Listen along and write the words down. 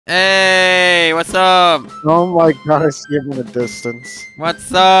Hey, what's up? Oh my god, I see him in the distance.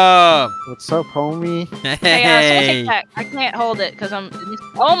 What's up? What's up, homie? Hey, someone take Hey. that. I can't hold it because I'm.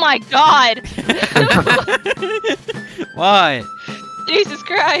 Oh my god! What? Jesus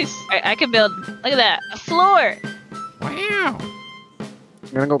Christ! I can build. Look at that. A floor. Wow. I'm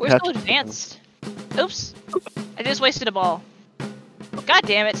gonna go We're catch so advanced. Oops. I just wasted a ball. God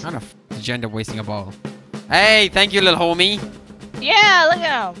damn it. How the f did you end up wasting a ball? Hey, thank you, little homie. Yeah, look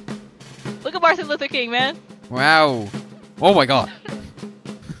at him. Look at Martin Luther King, man. Wow. Oh my god.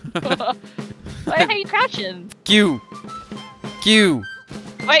 Why are you crouching? Q. Q.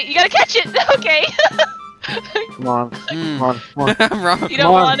 Wait, you gotta catch it. Okay. Come on, come on, come on. I'm wrong. You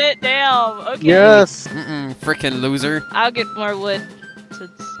don't want it? Damn. Okay. Yes! Frickin' loser. I'll get more wood.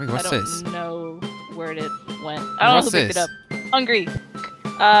 Since Wait, what's I don't this? know where it went. I don't What's know who picked this? it up. Hungry.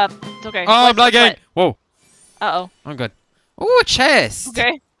 It's okay. Oh, I'm lagging. Whoa. Uh-oh. I'm good. Oh, a chest.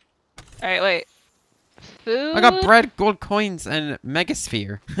 Okay. Alright, wait. Food? I got bread, gold coins, and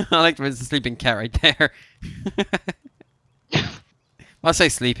megasphere. I like there's a sleeping cat right there. I'll say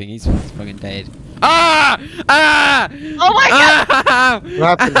sleeping. He's fucking dead. Ah! Ah! Oh my god! Ah!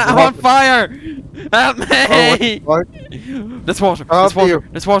 What happened? I'm on fire! Help me! Oh, what? There's water. Help There's water. you.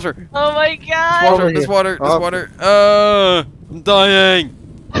 There's water. Oh my god! Water. Over There's here. water. There's Up. water. I'm dying.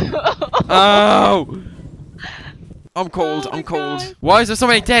 Oh! I'm cold. Oh my I'm cold. God. Why is there so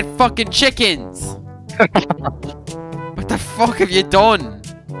many dead fucking chickens? What the fuck have you done?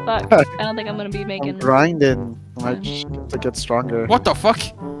 Fuck. I don't think I'm gonna be I'm making... grinding to get stronger. What the fuck?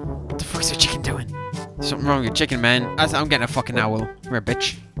 What the fuck's your chicken doing? There's something wrong with your chicken, man. I'm getting a fucking owl. You're a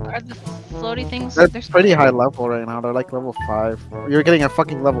bitch. Are the floaty things... They're There's pretty high level right now. They're like level 5. You're getting a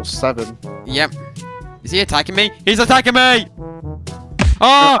fucking level 7. Yep. Is he attacking me? He's attacking me!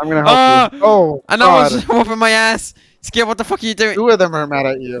 Oh! I'm gonna help you. Oh, I know I was God. just whooping my ass. Skip, what the fuck are you doing? 2 of them are mad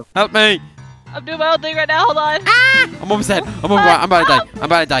at you. Help me! I'm doing my own thing right now, hold on. I'm almost dead. I'm about to die. I'm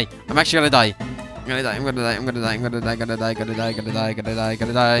about to die. I'm actually gonna die. I'm gonna die. I'm gonna die. I'm gonna die. I'm gonna die. Gonna die. Gonna die. Gonna die. Gonna die.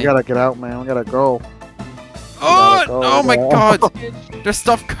 Gonna die. We gotta get out, man. We gotta go. Oh! go, Oh my go. god! There's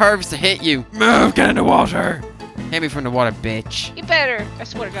stuff curves to hit you. Move! Get in the water! Hit me from the water, bitch. You better. I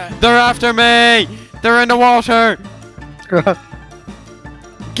swear to god. They're after me! They're in the water!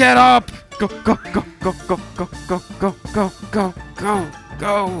 Get up! Go, go, go, go, go, go, go, go, go, go, go,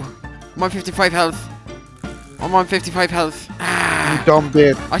 go. I'm on 55 health. I'm on 55 health. You Ah! dumb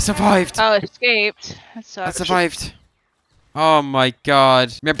bitch. I survived! Oh, it escaped. That I sucks. survived. Oh my god.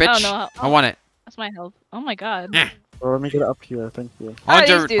 Come here, bitch. no. I want it. That's my health. Oh my god. Well, let me get up here. Thank you. Oh, these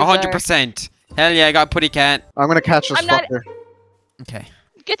 100, dudes are- 100%. Hell yeah, I got a putty cat. I'm gonna catch this I'm not- fucker. Okay.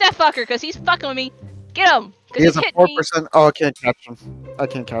 Get that fucker, because he's fucking with me. Get him. He Because has he's a hitting me. 4%. Oh, I can't catch him. I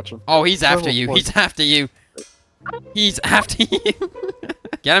can't catch him. Oh, he's after Oh, you. boy. He's after you. He's after you.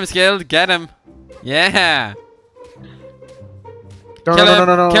 Get him, Skilled. Get him. Yeah. No, Kill no, him.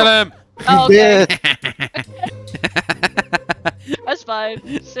 no, no, no. Kill him. Oh, He okay. did. That's fine.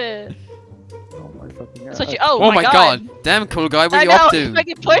 Shit. Oh my fucking god. That's what you. Oh, Oh my god. Damn cool guy. What I are you know. up You to?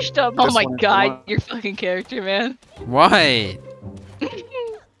 fucking pushed him. Oh This my one, god. come on. Your fucking character, man. Why? You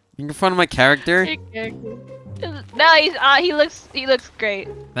can find my character? Your character. No, he looks great.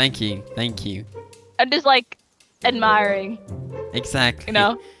 Thank you. Thank you. I'm just like admiring, Exactly. you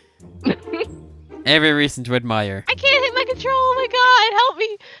know. Every reason to admire. I can't hit my control. Oh my god, help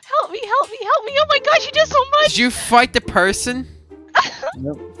me, help me, help me, help me. Oh my gosh, you did so much. Did you fight the person?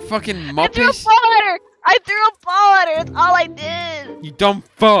 Yep. Fucking I threw a muppet. ball at her. I threw a ball at her. That's all I did. You dumb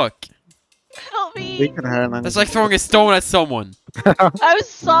fuck. Help me. Speaking of her, man. That's like throwing a stone at someone. I'm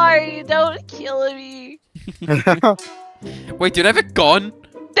sorry. Don't kill me. Wait, do they have a gun?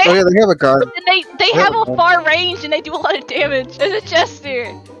 They, Oh yeah, they have a gun. and they have a far range and they do a lot of damage. There's a chest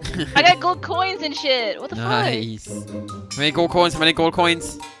here. I got gold coins and shit. What the Nice. How many gold coins? How many gold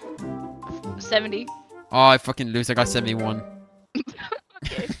coins? fuck? 70. Oh, I fucking lose. I got 71.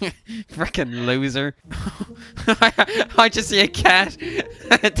 Freaking loser. I just see a cat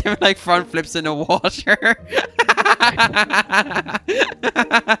doing like front flips in the water.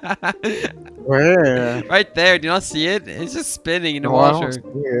 Where? Right there. Do you not see it? It's just spinning in the No, I water.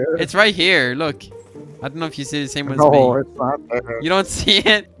 don't see it. It's right here. Look. I don't know if you see the same one as No, me. it's not there. You don't see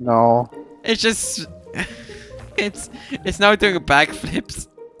it? No. It's just... it's now doing backflips.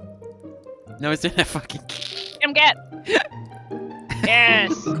 No, it's doing a fucking... Come get.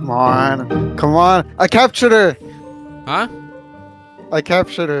 Yes. Come on. Come on. I captured her. Huh? I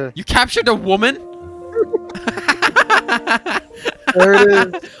captured her. You captured a woman? There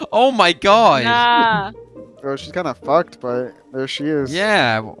it is. Oh my god. Nah. Bro, she's kind of fucked, but there she is.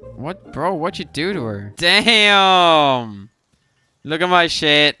 Yeah. What, bro? What'd you do to her? Damn. Look at my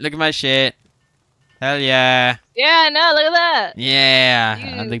shit. Look at my shit. Hell yeah. Yeah, no, look at that. Yeah.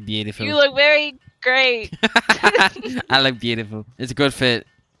 I You- look beautiful. You look very great. I look beautiful. It's a good fit.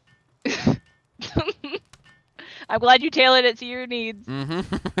 I'm glad you tailored it to your needs.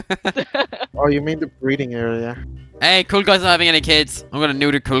 Oh, you mean the breeding area? Hey, cool guy's not having any kids. I'm gonna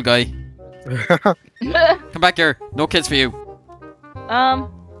neuter cool guy. Come back here. No kids for you.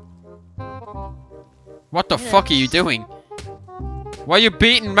 What the fuck are you doing? Why are you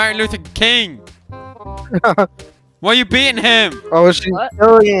beating Martin Luther King? Why are you beating him? Oh, she's What?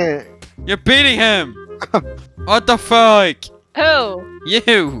 doing it. You're beating him. What the fuck? Who?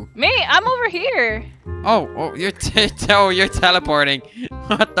 You. Me? I'm over here. Oh, you're you're teleporting.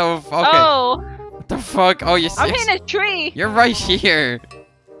 What the fuck? Oh, What the fuck? Oh, you're I'm hitting a tree. You're right here.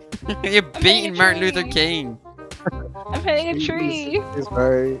 You're beating a Martin Luther tree. King. I'm hitting a tree. He's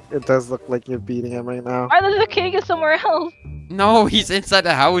very. It does look like you're beating him right now. Martin Luther King is somewhere else. No, he's inside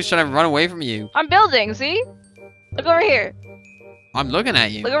the house trying to run away from you. I'm building. See? Look over here. I'm looking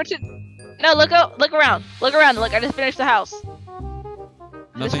at you. Look over to. No, look out. Look around. Look around. Look, I just finished the house. I just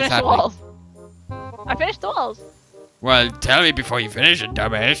Nothing's finished the happening. walls. I finished the walls. Well, tell me before you finish it,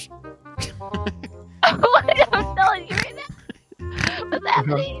 dumbass. I'm telling you right now. What's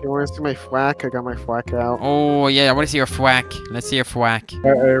happening? You want to see my thwack? I got my thwack out. Oh, yeah, I want to see your thwack. Let's see your thwack.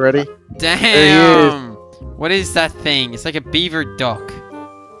 Are you ready? Damn! What is that thing? It's like a beaver duck.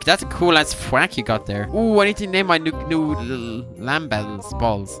 That's a cool ass thwack you got there. Ooh, I need to name my new Lambells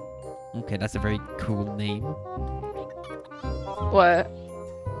balls. Okay, that's a very cool name. What?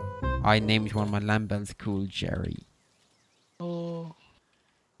 I named one of my Lambells Cool Jerry. Oh.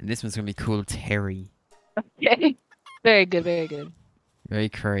 And this one's gonna be Cool Terry. Okay. Very good. Very good. Very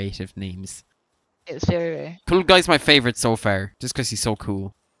creative names. It's very. Cool Guy's my favorite so far, just because he's so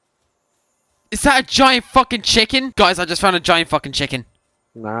cool. Is that a giant fucking chicken? Guys, I just found a giant fucking chicken.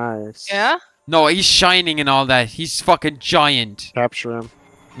 Nice. Yeah. No, he's shining and all that. He's fucking giant. Capture him.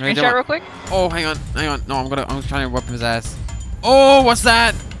 No, Can you you don't try want- real quick? Oh, hang on. No, I'm trying to whip his ass. Oh, what's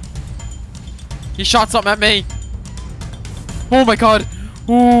that? He shot something at me. Oh my god.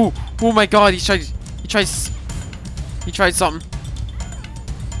 Ooh, oh my god. He tried something.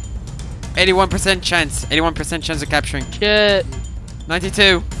 81% chance. 81% chance of capturing. Shit.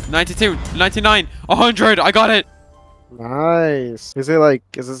 92, 99, 100. I got it. Nice. Is it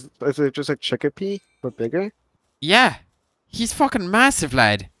just like Chickapee but bigger? Yeah. He's fucking massive,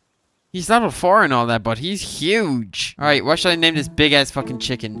 lad. He's level 4 and all that, but he's huge. Alright, what should I name this big ass fucking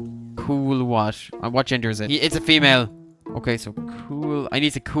chicken? Cool what? What gender is it? It's a female. Okay, so cool. I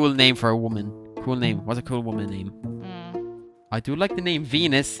need a cool name for a woman. Cool name. What's a cool woman name? I do like the name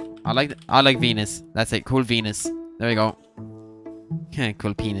Venus. I like Venus. That's it. Cool Venus. There we go.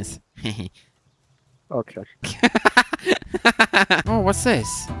 Cool penis. Okay. Oh, what's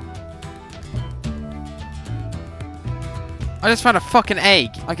this? I just found a fucking egg.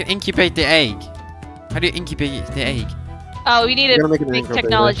 I can incubate the egg. How do you incubate the egg? Oh, we need You a gotta make it big incubator.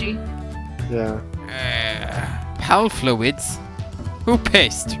 technology. Yeah. Pal fluids? Who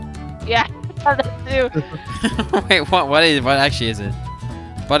pissed? Yeah. That too. Wait, what actually is it?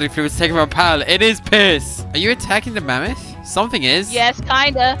 Body fluids taken from Pal. It is piss. Are you attacking the mammoth? Something is. Yes,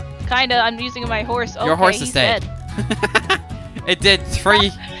 kinda. I'm using my horse. Your Okay, horse is he's dead. It did 3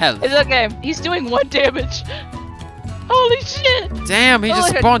 health. It's okay. He's doing 1 damage. Holy shit. Damn, he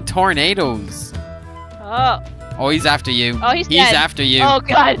just Oh, spawned tornadoes. Oh. Oh, he's after you. Oh, he's dead. after you. Oh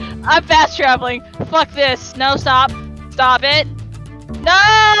god. I'm fast traveling. Fuck this. No, stop. Stop it.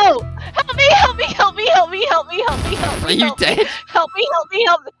 No! Help me, help me, help me, help me, help me, help me, help me. Are you help me, dead? Help me, help me,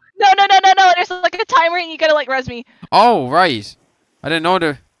 help me. No. There's like a timer and you gotta like res me. Oh, right. I didn't know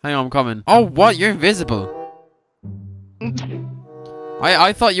the... Hang on, I'm coming. Oh, what? You're invisible.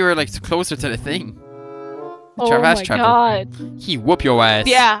 I thought you were like closer to the thing. Oh my god. He whoop your ass.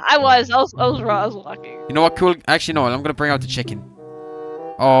 Yeah, I was lucky. You know what? Cool. Actually, no. I'm gonna bring out the chicken.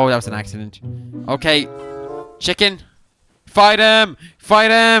 Oh, that was an accident. Okay, chicken. Fight him!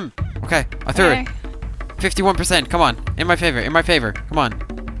 Fight him! Okay, I threw it. 51%. Come on. In my favor. In my favor. Come on.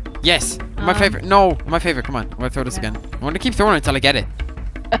 Yes. In my favor. No. In my favor. Come on. I'm gonna throw this again. I want to keep throwing it until I get it.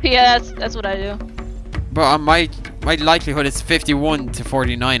 Yeah, that's what I do. But my likelihood is 51 to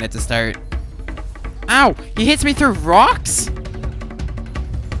 49 at the start. Ow! He hits me through rocks?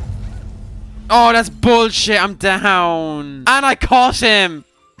 Oh, that's bullshit. I'm down. And I caught him.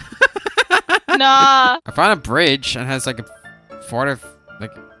 Nah. I found a bridge and has like a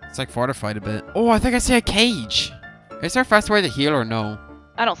it's like fortified a bit. Oh, I think I see a cage. Is there a fast way to heal or no?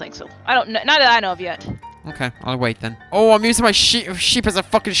 I don't think so. I don't know. Not that I know of yet. Okay, I'll wait then. Oh, I'm using my sheep as a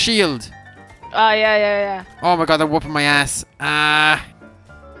fucking shield. Oh, yeah. Oh my god, they're whooping my ass.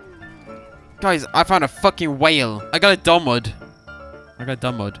 Guys, I found a fucking whale. I got a dumbwood.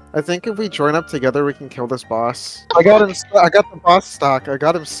 I think if we join up together, we can kill this boss. I got him. I got the boss stuck. I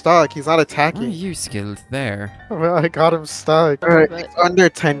got him stuck. He's not Where are attacking. you skilled there? Well, I got him stuck. All right, it's under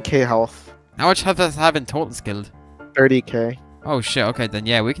 10k health. How much health does it have in total skilled? 30k. Oh shit, okay then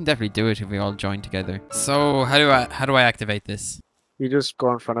yeah, we can definitely do it if we all join together. So how do I activate this? You just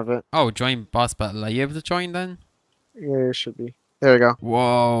go in front of it. Oh, join boss battle. Are you able to join then? Yeah, it should be. There we go.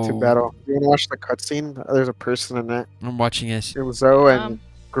 Whoa. To battle. You wanna watch the cutscene? There's a person in it. I'm watching it. It was Zoe and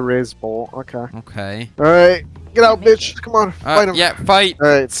Grizzbolt. Okay. Okay. Alright. Get out, bitch. Come on. Fight him. Yeah, fight.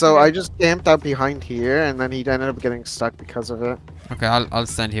 Alright, so I just camped out behind here and then he ended up getting stuck because of it. Okay, I'll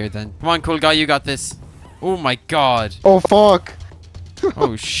stand here then. Come on, cool guy, you got this. Oh my god. Oh fuck.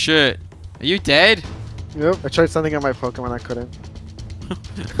 Oh shit. Are you dead? Yep. I tried sending out my Pokemon, I couldn't.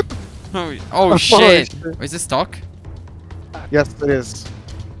 Oh shit. Wait, is this stuck? Yes, it is.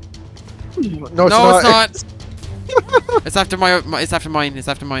 No, it's No, not. it's not. It's after my. It's after mine. It's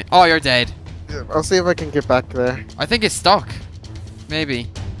after mine. Oh, you're dead. I'll see if I can get back there. I think it's stuck. Maybe.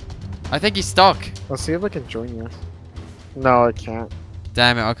 I think he's stuck. I'll see if I can join you. No, I can't.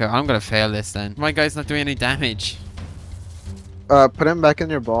 Damn it. Okay, I'm gonna fail this then. My guy's not doing any damage. Put him back in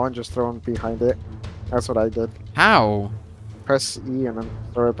your ball and just throw him behind it. That's what I did. How? Press E and then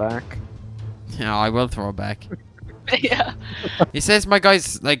throw it back. Yeah, I will throw it back. Yeah. He says my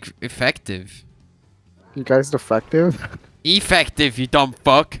guy's like effective. You guys defective? Effective, you dumb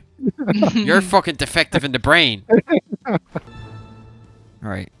fuck. You're fucking defective in the brain.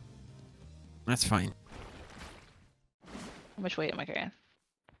 Alright. That's fine. How much weight am I carrying?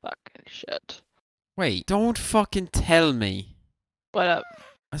 Fucking shit. Wait, don't fucking tell me. What up?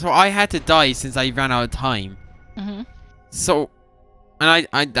 So I had to die since I ran out of time. Mm-hmm. So, and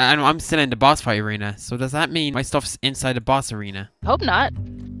I'm still in the boss fight arena. So does that mean my stuff's inside the boss arena? Hope not.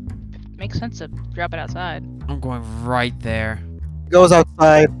 Makes sense to drop it outside. I'm going right there. Goes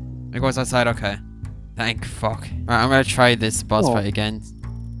outside. It goes outside, okay. Thank fuck. Alright, I'm gonna try this boss fight again.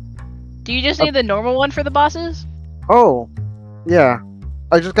 Do you just need the normal one for the bosses? Oh, yeah.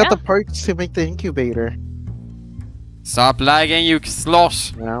 I just got Yeah. the parts to make the incubator. Stop lagging, you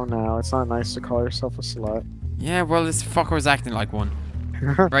slut! No, it's not nice to call yourself a slut. Yeah, well, this fucker was acting like one.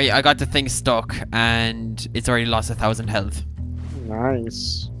 Right, I got the thing stuck, and it's already lost 1,000 health.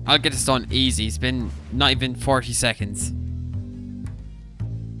 Nice. I'll get this done easy. It's been not even 40 seconds.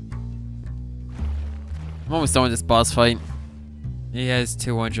 I'm almost done with this boss fight. He has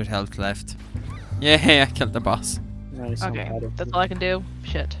 200 health left. Yeah, I killed the boss. Nice. I'm Okay, proud of that's you. all I can do.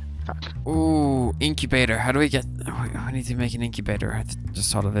 Shit. Fuck. Ooh, incubator. How do we get... Oh, I need to make an incubator. I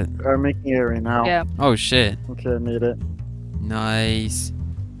just thought of it. I'm making it right now. Yeah. Oh, shit. Okay, I made it. Nice.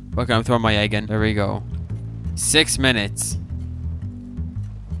 Okay, I'm throwing my egg in. There we go. 6 minutes.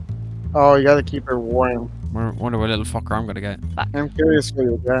 Oh, you gotta keep it warm. Wonder what little fucker I'm gonna get. I'm curious what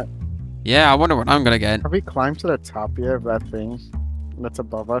you get. Yeah, I wonder what I'm gonna get. Have we climbed to the top yet of that thing that's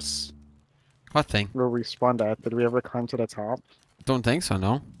above us? What thing? Where we spawned at? Did we ever climb to the top? Don't think so,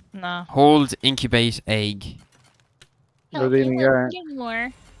 no. No. Hold incubate egg. What did you get? Get more.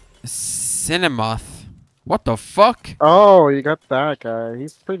 Cinemoth. What the fuck? Oh, you got that guy.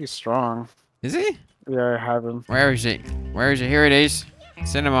 He's pretty strong. Is he? Yeah, I have him. Where is it? Where is it? Here it is.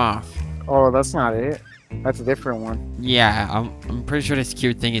 Cinemoth. Oh, that's not it. That's a different one. Yeah, I'm pretty sure this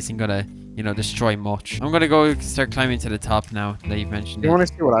cute thing isn't gonna, you know, destroy much. I'm gonna go start climbing to the top now that you've mentioned You it. want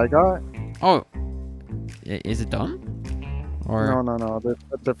to see what I got? Oh. Is it done? Or No. That's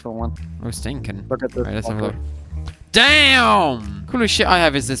a different one. I was thinking. Look at this. Alright, let's have a look. fucker. Damn! Coolest shit I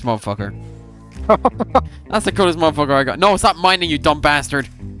have is this motherfucker. That's the coolest motherfucker I got. No, stop mining, you dumb bastard.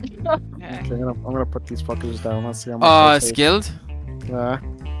 Okay. Okay, I'm gonna put these fuckers down. Let's see how much they take. Skilled? Yeah.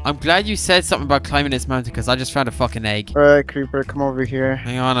 I'm glad you said something about climbing this mountain because I just found a fucking egg. Alright, Creeper, come over here.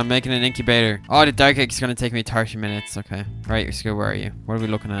 Hang on, I'm making an incubator. Oh, the dark egg is gonna take me 30 minutes. Okay. Right, Skill, where are you? What are we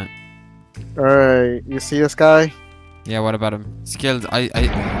looking at? Alright, you see this guy? Yeah, what about him? Skilled, Okay, oh, you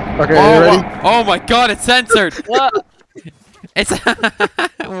ready? Oh my god, it's censored! What? It's...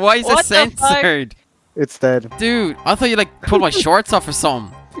 Why is it What the fuck? censored? It's dead. Dude, I thought you like pulled my shorts off or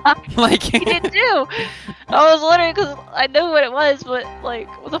something. Like... He did too. I was wondering because I knew what it was, but like,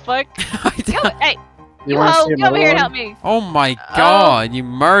 what the fuck? I Yo, don't- hey, You you want to ho, see get over another here and one? help me. Oh my god, you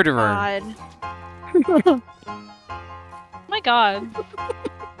murderer. God. My God.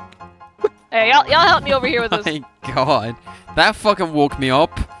 Hey, y'all help me over here with this. My god. That fucking woke me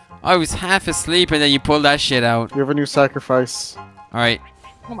up. I was half asleep and then you pulled that shit out. You have a new sacrifice. Alright.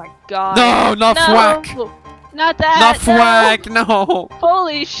 Oh my God. No, not no. thwack. Not that. Not Fwack, no.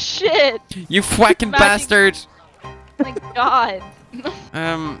 Holy shit. You Fwacking Magic- bastard. My god.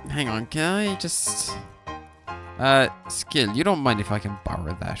 Hang on, can I just... Skill, you don't mind if I can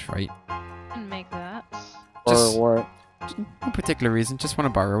borrow that, right? Can make that. Just- Or what? No particular reason, just want to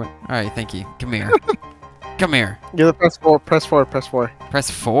borrow it. Alright, thank you. Come here. Come here. Yeah, the press 4, press 4, press 4. Press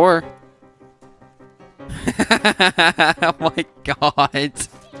 4. Oh my god.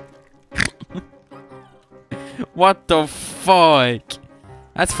 What the fuck?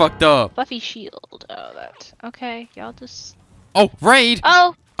 That's fucked up. Fluffy shield. Oh, that. Okay, y'all just. Oh, raid!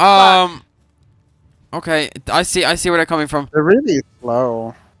 Oh! Okay, I see where they're coming from. They're really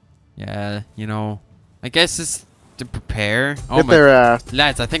slow. Yeah, you know. I guess it's to prepare. Oh Get my their ass.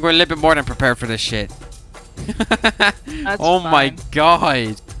 lads, I think we're a little bit more than prepared for this shit. That's Oh my fine.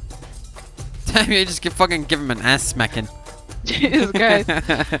 god. Damn, you just fucking give him an ass smacking. Jesus Christ.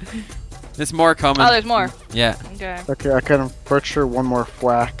 There's more coming. Oh, there's more. Yeah. Okay. Okay, I can butcher one more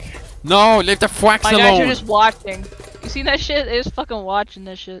whack. No, leave the Fwacks My guys alone. are just watching. You seen that shit? They're just fucking watching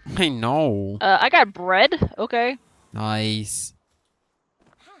this shit. I know. I got bread. Okay. Nice.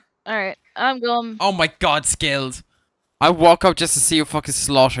 Alright. I'm going. Oh my god, skilled. I walk up just to see you fucking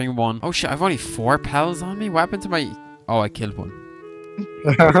slaughtering one. Oh shit, I've only 4 pals on me. What happened to my... Oh, I killed one.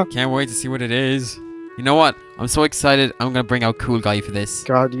 Can't wait to see what it is. You know what? I'm so excited. I'm gonna bring out Cool Guy for this.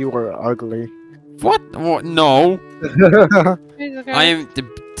 God, you are ugly. What? What? No. Okay. I am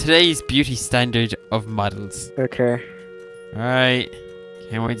today's beauty standard of models. Okay. Alright.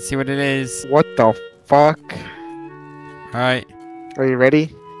 Can't wait to see what it is. What the fuck? Alright. Are you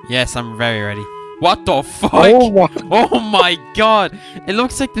ready? Yes, I'm very ready. What the fuck? Oh my. Oh my god. It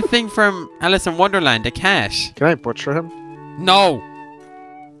looks like the thing from Alice in Wonderland, a cat. Can I butcher him? No.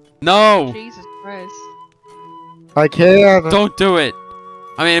 No. Jesus Christ. I can. Don't do it.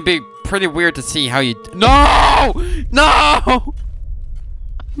 I mean, it'd be pretty weird to see how you... No! No! Oh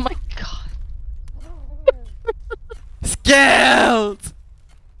my god. Skilled!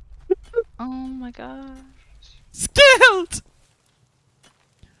 Oh my god. Skilled!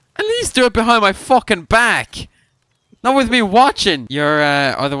 At least do it behind my fucking back. Not with me watching. Your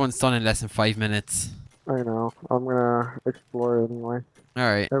other one's done in less than 5 minutes. I know. I'm gonna explore it anyway.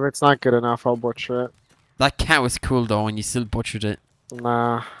 Alright. If it's not good enough, I'll butcher it. That cat was cool though, and you still butchered it.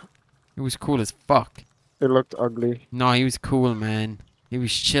 Nah, It was cool as fuck. it looked ugly. No, he was cool, man. He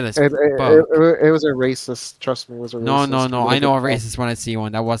was chill as It fuck. was a racist. Trust me, it was a No, racist. no, no. I know a racist when I see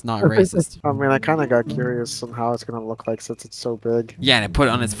one. That was not a racist. I mean, I kind of got curious on how it's gonna look like since it's so big. Yeah, and I put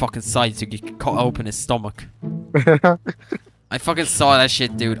it on his fucking side so you could cut open his stomach. I fucking saw that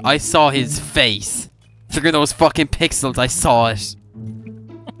shit, dude. I saw his face. Look at those fucking pixels. I saw it.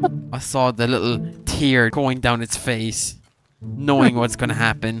 I saw the little tear going down its face, knowing what's gonna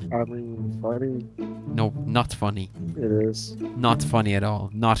happen. I mean, funny. No, not funny. It is. Not funny at all.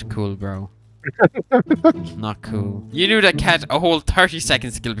 Not cool, bro. Not cool. You knew that cat a whole 30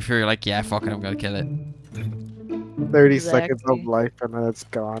 second skill before you're like, yeah, fuck it, I'm gonna kill it. 30 seconds Exactly. of life and then it's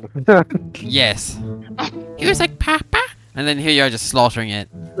gone. Yes. He was like, Papa. And then here you are just slaughtering it.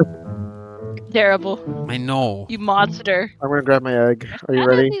 Terrible. I know. You monster. I'm gonna grab my egg. Are you None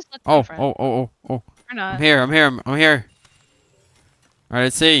of ready? these look Oh, different. oh. Or I'm not. here, I'm here. Alright,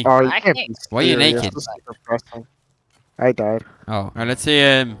 let's see. Oh, you I can't can't- be Why are you serious. naked? This is depressing. I died. Oh, alright, let's see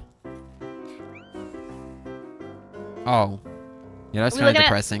Oh. Yeah, that's Are we kind of looking at-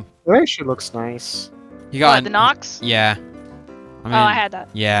 depressing. It actually looks nice. You got What, the Nox? Yeah. I mean, Oh, I had that.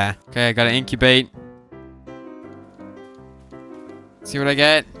 Yeah. Okay, I gotta incubate. See what I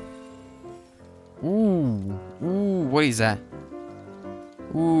get. Ooh. Ooh, what is that?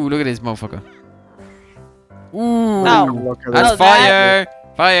 Ooh, look at this motherfucker. Ooh. Oh. Look at That's Oh, this. fire!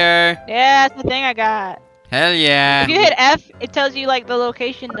 Fire! Yeah, that's the thing I got. Hell yeah! If you hit F, it tells you like the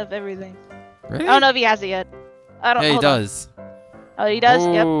location of everything. Really? I don't know if he has it yet. I don't. Yeah, he hold on. does. Oh, he does.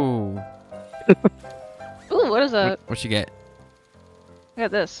 Yep. Ooh. Ooh, what is that? What you get? Look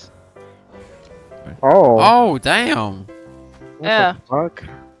at this. Oh. Oh, damn! What Yeah. the fuck?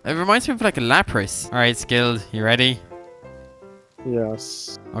 It reminds me of like a Lapras. Alright, Skilled, you ready?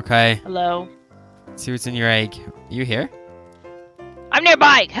 Yes. Okay. Hello. See what's in your egg. You here? I'm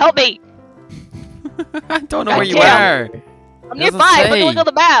nearby. Help me. I don't know God where you damn. are. I'm Doesn't nearby. But say. look at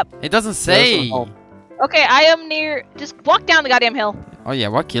the map. It doesn't say. Oh. Okay, I am near. Just walk down the goddamn hill. Oh yeah,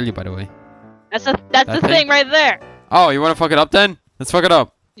 what killed you by the way? That's the That thing thing? right there. Oh, you want to fuck it up then? Let's fuck it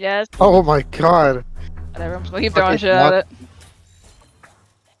up. Yes. Oh my god. Whatever. I'm just gonna keep Fucking throwing shit at it.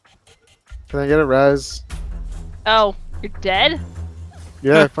 Can I get a res? Oh, you're dead?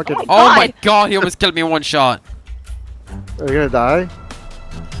 Yeah, fucking. Oh. Oh my God. god, he almost killed me in one shot. Are you gonna die?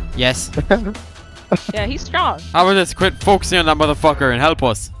 Yes. Yeah, he's strong. How about this? Quit focusing on that motherfucker and help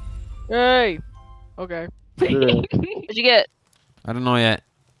us. Hey. Okay. Yeah. What'd you get? I don't know yet.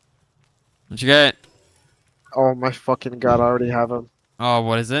 What you get? Oh my fucking god! I already have him. Oh,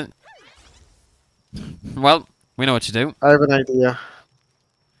 what is it? Well, we know what you do. I have an idea.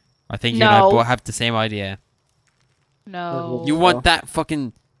 I think you and I No. both have the same idea. No. You want that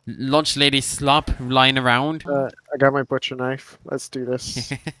fucking lunch lady slop lying around? I got my butcher knife. Let's do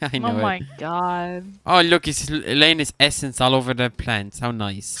this. I Oh know it. my god. Oh, look, he's laying his essence all over the plants. How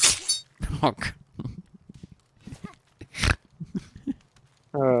nice. Fuck.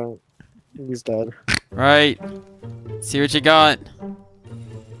 He's dead. Right. See what you got.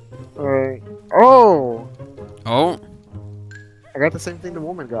 Alright. Oh! Oh. I got the same thing the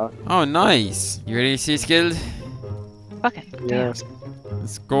woman got. Oh, nice. You ready to see skilled? Fucking Yes.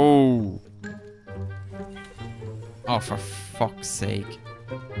 Let's go. Oh, for fuck's sake.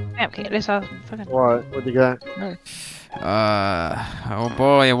 damn. Okay, this fucking. What? What do you got? Oh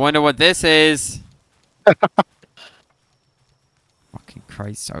boy, I wonder what this is. Fucking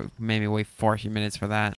Christ, I made me wait 40 minutes for that.